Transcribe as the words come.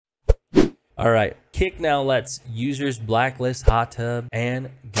All right, Kick now lets users blacklist hot tub and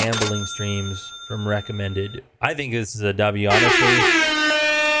gambling streams from recommended. I think this is a W,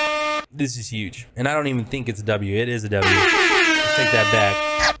 honestly. This is huge, and I don't even think it's a W. It is a W. Let's take that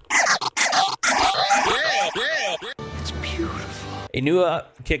back. A new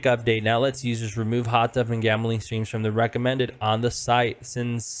Kick update now lets users remove hot tub and gambling streams from the recommended on the site.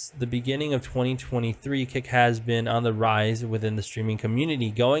 Since the beginning of 2023, Kick has been on the rise within the streaming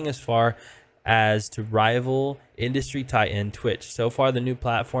community, going as far as to rival industry titan Twitch. So far, the new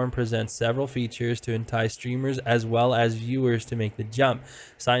platform presents several features to entice streamers as well as viewers to make the jump,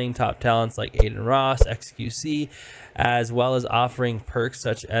 signing top talents like Aiden Ross, XQC, as well as offering perks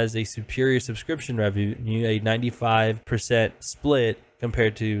such as a superior subscription revenue, a 95% split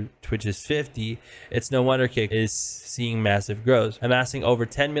compared to Twitch's 50. It's no wonder Kick is seeing massive growth, amassing over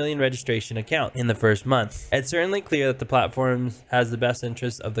 10 million registration accounts in the first month. It's certainly clear that the platform has the best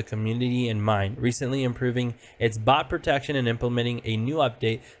interests of the community in mind, recently improving its bot protection and implementing a new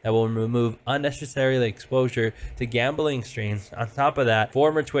update that will remove unnecessary exposure to gambling streams. On top of that,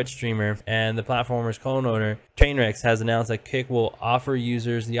 former Twitch streamer and the platform's co-owner Trainwreck has announced that Kick will offer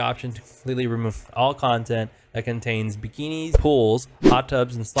users the option to completely remove all content that contains bikinis, pools, hot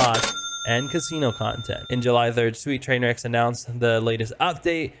tubs, and slots, and casino content. In July 3rd, Sweet Trainwreck announced the latest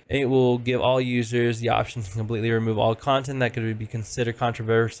update. It will give all users the option to completely remove all content that could be considered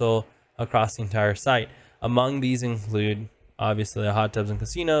controversial across the entire site. Among these include, obviously, the hot tubs and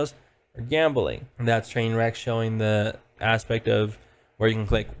casinos or gambling. And that's Trainwreck showing the aspect of where you can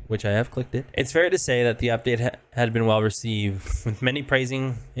click, which I have clicked it. It's fair to say that the update had been well received, with many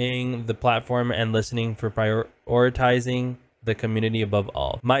praising the platform and listening for prioritizing the community above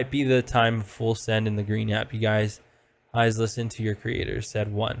all. Might be the time full send in the green app, you guys. Eyes listen to your creators,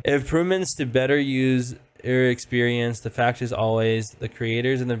 said one. Improvements to better user experience. The fact is always the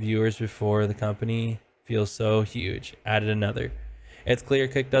creators and the viewers before the company feels so huge, added another. It's clear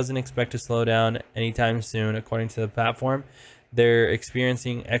Kick doesn't expect to slow down anytime soon. According to the platform, they're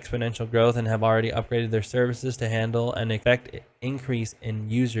experiencing exponential growth and have already upgraded their services to handle and expect increase in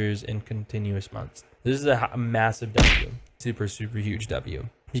users in continuous months. This is a massive W, super huge W,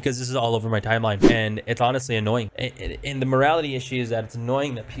 because this is all over my timeline, and it's honestly annoying. And the morality issue is that it's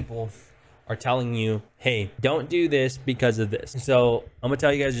annoying that people are telling you, hey, don't do this because of this. So I'm gonna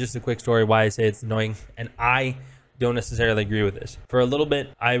tell you guys just a quick story why I say it's annoying, and I don't necessarily agree with this. For a little bit,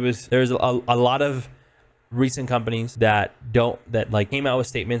 there's a lot of recent companies that came out with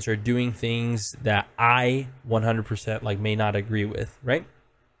statements or doing things that I 100% may not agree with, right?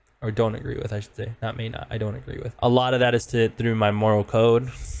 Or don't agree with, I should say. Not may not, I don't agree with. A lot of that is through my moral code,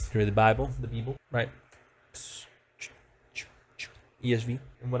 through the Bible, right? ESV,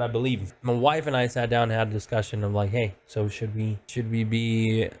 and what I believe. My wife and I sat down and had a discussion of hey, so should we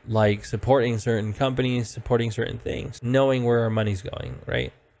be supporting certain companies, supporting certain things, knowing where our money's going,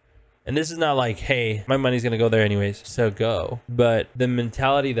 right? And this is not hey, my money's going to go there anyways, so go. But the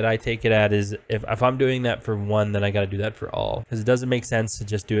mentality that I take it at is if I'm doing that for one, then I got to do that for all. Because it doesn't make sense to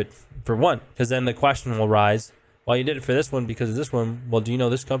just do it for one. Because then the question will rise, well, you did it for this one because of this one. Well, do you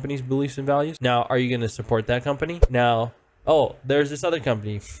know this company's beliefs and values? Now, are you going to support that company? Now, oh, there's this other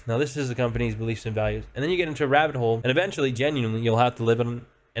company. Now, this is the company's beliefs and values. And then you get into a rabbit hole. And eventually, genuinely, you'll have to live in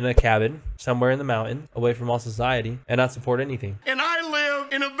a cabin somewhere in the mountain, away from all society, and not support anything. And I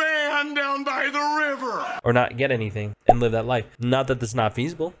live in a van down by the river. Or not get anything and live that life. Not that that's not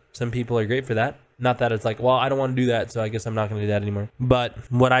feasible. Some people are great for that. Not that it's well, I don't want to do that, so I guess I'm not going to do that anymore. But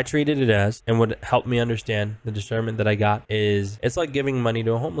what I treated it as, and what helped me understand the discernment that I got, is it's like giving money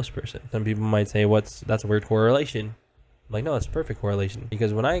to a homeless person. Some people might say, that's a weird correlation. No, it's a perfect correlation,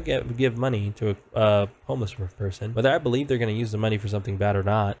 because when I give money to a homeless person, whether I believe they're going to use the money for something bad or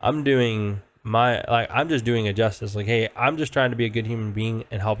not, I'm doing I'm just doing a justice. Hey, I'm just trying to be a good human being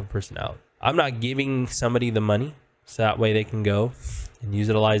and help a person out. I'm not giving somebody the money so that way they can go and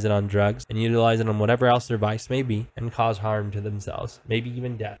utilize it on drugs and utilize it on whatever else their vice may be and cause harm to themselves, maybe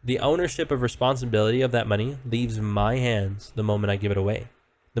even death. The ownership of responsibility of that money leaves in my hands the moment I give it away.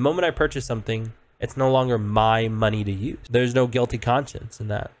 The moment I purchase something, it's no longer my money to use. There's no guilty conscience in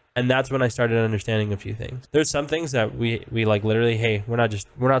that. And that's when I started understanding a few things. There's some things that we literally, hey, we're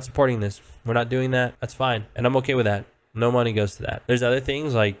not supporting this. We're not doing that. That's fine. And I'm okay with that. No money goes to that. There's other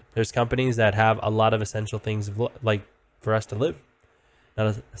things there's companies that have a lot of essential things for us to live.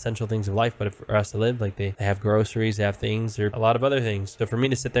 Not essential things of life, but for us to live. They have groceries, they have things, or a lot of other things. So for me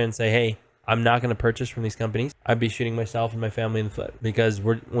to sit there and say, hey, I'm not going to purchase from these companies, I'd be shooting myself and my family in the foot, because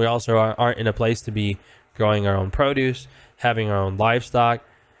we also aren't in a place to be growing our own produce, having our own livestock,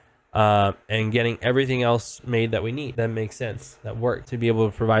 and getting everything else made that we need, that makes sense, that work to be able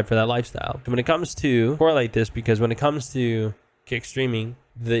to provide for that lifestyle. So when it comes to correlate this, because when it comes to Kick streaming,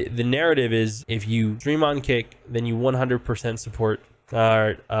 the narrative is if you stream on Kick, then you 100% support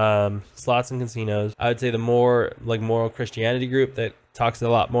slots and casinos. I would say the more like moral Christianity group that talks a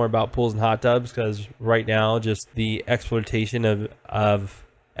lot more about pools and hot tubs, because right now just the exploitation of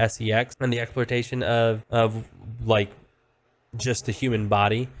sex and the exploitation of like just the human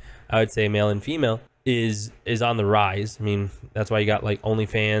body, I would say male and female, is on the rise. I mean, that's why you got like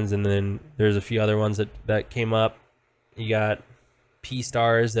OnlyFans, and then there's a few other ones that came up. You got P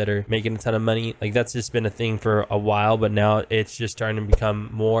stars that are making a ton of money. Like, that's just been a thing for a while, but now it's just starting to become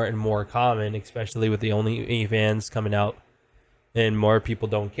more and more common, especially with the OnlyFans coming out, and more people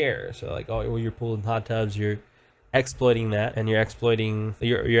don't care. So like, oh, well, you're pulling hot tubs, you're exploiting that, and you're exploiting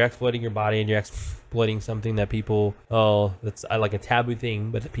your body, and you're exploiting something that people, oh, that's like a taboo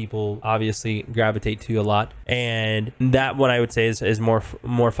thing, but that people obviously gravitate to a lot. And that one I would say is more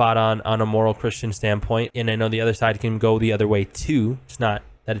fought on a moral Christian standpoint. And I know the other side can go the other way too. It's not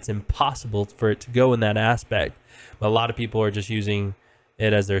that it's impossible for it to go in that aspect, but a lot of people are just using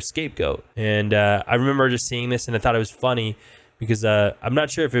it as their scapegoat. And I remember just seeing this, and I thought it was funny because I'm not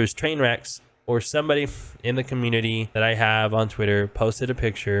sure if it was Trainwrecks or somebody in the community that I have on Twitter took a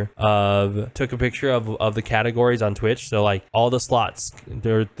picture of the categories on Twitch. So like all the slots,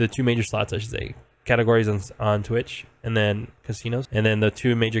 the two major slots, I should say, categories on Twitch, and then casinos, and then the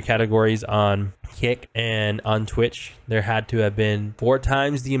two major categories on Kick and on Twitch. There had to have been 4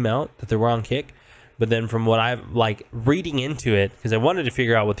 times the amount that there were on Kick. But then from what I've like reading into it, because I wanted to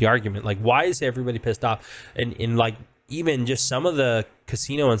figure out what the argument, like, why is everybody pissed off? And like, even just some of the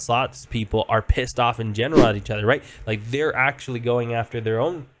casino and slots people are pissed off in general at each other, right? Like, they're actually going after their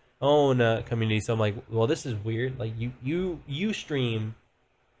own community. So I'm like, well, this is weird. Like, you stream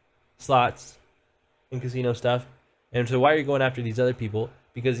slots and casino stuff, and so why are you going after these other people?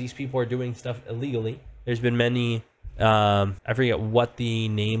 Because these people are doing stuff illegally. There's been many, I forget what the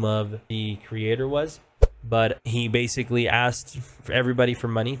name of the creator was, but he basically asked for everybody for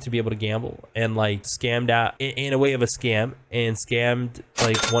money to be able to gamble, and like scammed out in a way of a scam, and scammed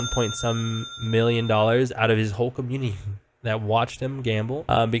like $1 million out of his whole community that watched him gamble,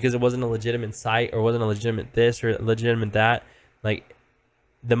 because it wasn't a legitimate site, or wasn't a legitimate this or legitimate that. Like,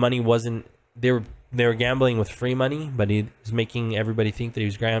 the money wasn't, they were gambling with free money, but he was making everybody think that he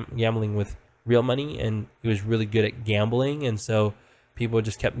was gambling with real money, and he was really good at gambling, and so people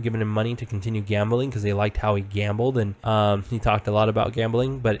just kept giving him money to continue gambling because they liked how he gambled. And he talked a lot about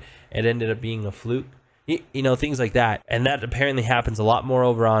gambling, but it ended up being a fluke. You know, things like that. And that apparently happens a lot more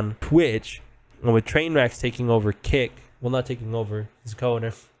over on Twitch. And with Trainwrecks taking over Kick, well, not taking over, he's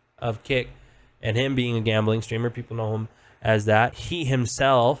co-owner of Kick, and him being a gambling streamer, people know him as that. He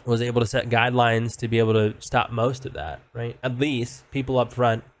himself was able to set guidelines to be able to stop most of that, right? At least people up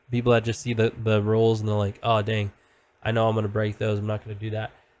front, people that just see the rules and they're like, oh, dang, I know I'm going to break those. I'm not going to do that.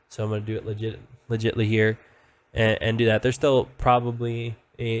 So I'm going to do it legitly here and do that. There's still probably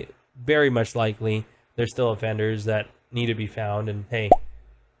very much likely, there's still offenders that need to be found, and hey,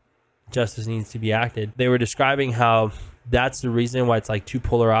 justice needs to be acted. They were describing how that's the reason why it's like two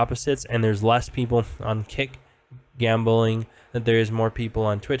polar opposites, and there's less people on Kick gambling, that there is more people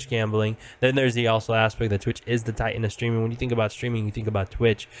on Twitch gambling. Then there's the also aspect that Twitch is the titan of streaming. When you think about streaming, you think about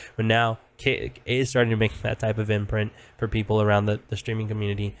Twitch, but now Kick is starting to make that type of imprint for people around the streaming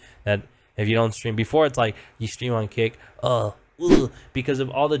community, that if you don't stream, before it's like you stream on Kick, because of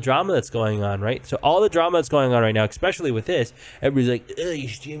all the drama that's going on, right? So all the drama that's going on right now, especially with this, everybody's like, oh, you're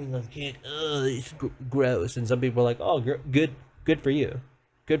streaming on Kick, oh, it's gross. And some people are like, oh, good for you.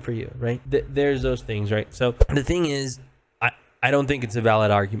 Good for you, right? There's those things, right? So the thing is, I don't think it's a valid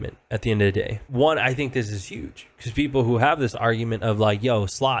argument at the end of the day. One, I think this is huge, because people who have this argument of like, yo,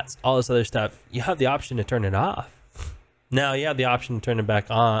 slots, all this other stuff, you have the option to turn it off. Now you have the option to turn it back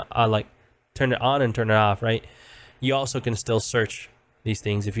on, like turn it on and turn it off, right? You also can still search these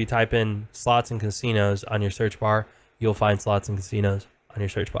things. If you type in slots and casinos on your search bar, you'll find slots and casinos on your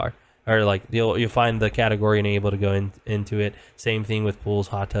search bar. Or like you'll find the category and able to go into it. Same thing with pools,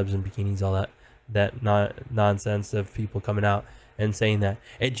 hot tubs, and bikinis, all that nonsense of people coming out and saying that.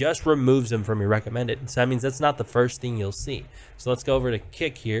 It just removes them from your recommended. So that means that's not the first thing you'll see. So let's go over to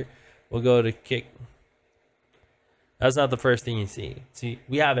Kick here. We'll go to Kick. That's not the first thing you see. See,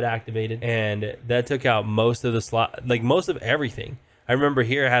 we have it activated, and that took out most of the slot, like most of everything. I remember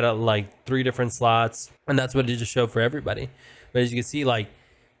here I had like 3 different slots, and that's what it just showed for everybody. But as you can see, like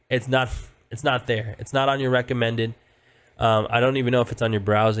it's not there. It's not on your recommended. I don't even know if it's on your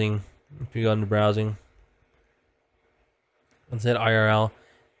browsing. If you go into browsing, let's hit IRL.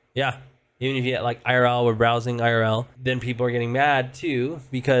 Yeah. Even if you get like IRL, we're browsing IRL, then people are getting mad too,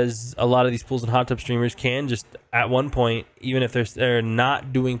 because a lot of these pools and hot tub streamers can just at one point, even if they're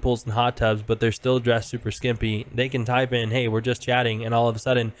not doing pools and hot tubs, but they're still dressed super skimpy, they can type in, hey, we're just chatting, and all of a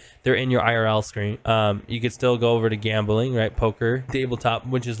sudden they're in your IRL screen. You could still go over to gambling, right? Poker, tabletop,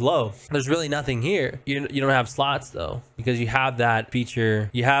 which is low. There's really nothing here. You don't have slots though, because you have that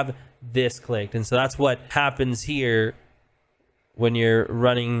feature, you have this clicked. And so that's what happens here when you're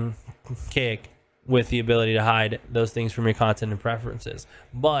running Kick with the ability to hide those things from your content and preferences.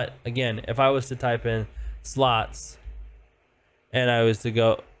 But again, if I was to type in slots and I was to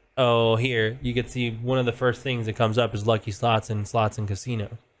go, oh, here, you can see one of the first things that comes up is Lucky Slots and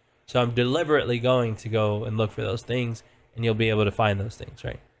Casino. So I'm deliberately going to go and look for those things, and you'll be able to find those things,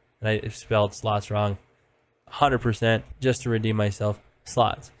 right? And I spelled slots wrong 100% just to redeem myself.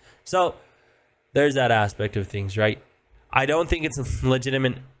 Slots. So there's that aspect of things, right? I don't think it's a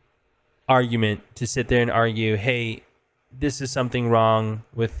legitimate argument to sit there and argue, hey, this is something wrong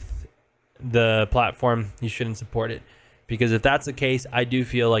with the platform, you shouldn't support it. Because if that's the case, I do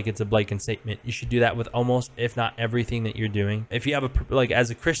feel like it's a blatant statement. You should do that with almost, if not everything that you're doing. If you have a, like, as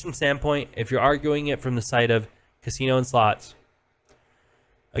a Christian standpoint, if you're arguing it from the side of casino and slots,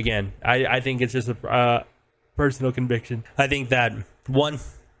 again, I think it's just a personal conviction. I think that one,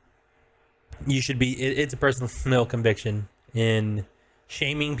 you should be, it's a personal conviction in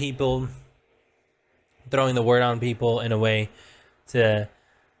shaming people, throwing the word on people in a way to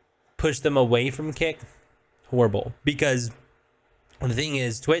push them away from Kick. Horrible. Because the thing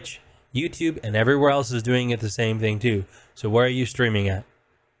is, Twitch, YouTube, and everywhere else is doing it the same thing too. So where are you streaming at?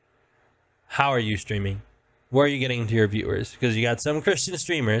 How are you streaming? Where are you getting to your viewers? Because you got some Christian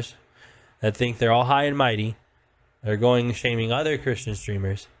streamers that think they're all high and mighty. They're going shaming other Christian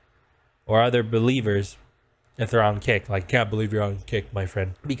streamers or other believers if they're on Kick. Like, can't believe you're on Kick, my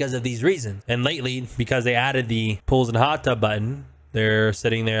friend, because of these reasons. And lately, because they added the pools and hot tub button, they're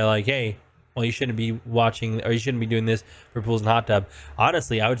sitting there like, hey, well, you shouldn't be watching, or you shouldn't be doing this for pools and hot tub.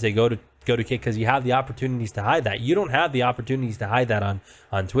 Honestly, I would say go to Kick, because you have the opportunities to hide that. You don't have the opportunities to hide that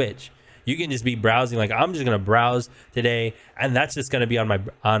on Twitch. You can just be browsing, like, I'm just gonna browse today, and that's just gonna be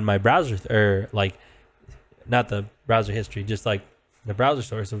on my browser, or like, not the browser history, just like the browser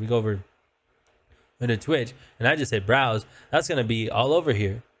store. So if we go over into Twitch and I just say browse, that's going to be all over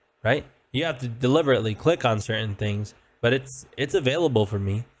here, right? You have to deliberately click on certain things, but it's available for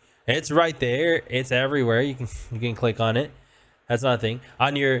me. It's right there. It's everywhere. You can click on it. That's not a thing.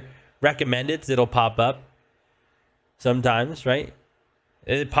 On your recommendeds, it'll pop up sometimes, right?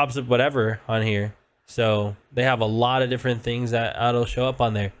 It pops up whatever on here. So they have a lot of different things that'll show up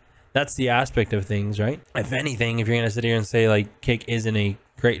on there. That's the aspect of things, right? If anything, if you're going to sit here and say like Kick isn't a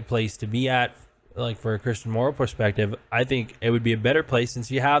great place to be at, like for a Christian moral perspective, I think it would be a better place, since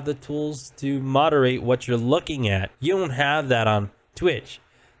you have the tools to moderate what you're looking at. You don't have that on Twitch.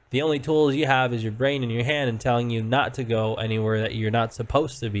 The only tools you have is your brain in your hand and telling you not to go anywhere that you're not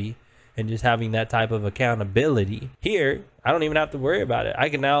supposed to be, and just having that type of accountability. Here, I don't even have to worry about it. I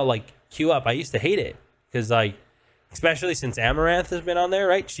can now like queue up. I used to hate it because, like, especially since Amaranth has been on there,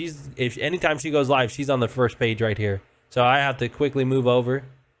 right? Anytime she goes live, she's on the first page right here. So I have to quickly move over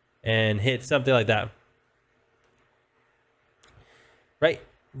and hit something like that, right?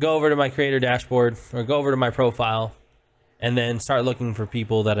 Go over to my creator dashboard, or go over to my profile, and then start looking for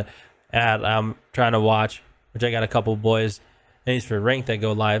people that I'm trying to watch, which I got a couple boys, and it's for rank, that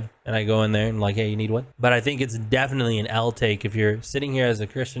go live, and I go in there and like, hey, you need one? But I think it's definitely an L take if you're sitting here as a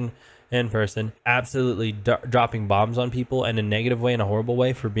Christian in person, absolutely dropping bombs on people in a negative way, in a horrible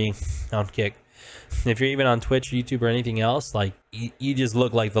way, for being on Kick. If you're even on Twitch, YouTube, or anything else, like, you just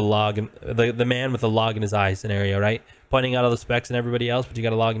look like the log, the man with the log in his eye scenario, right? Pointing out all the specs and everybody else, but you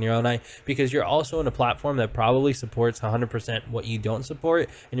got a log in your own eye, because you're also in a platform that probably supports 100% what you don't support,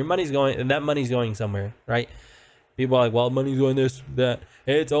 and your money's going, and that money's going somewhere, right? People are like, well, money's going this, that.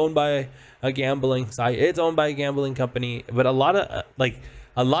 It's owned by a gambling site. It's owned by a gambling company. But a lot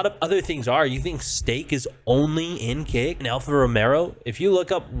of other things are. You think Stake is only in Kick and Alpha Romero? If you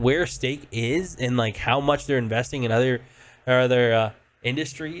look up where Stake is and like how much they're investing in other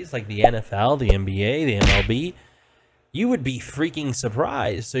industries like the NFL, the NBA, the MLB, you would be freaking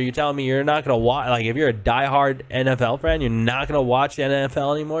surprised. So you're telling me you're not gonna watch? Like, if you're a diehard NFL fan, you're not gonna watch the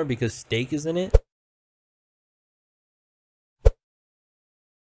NFL anymore because Stake is in it?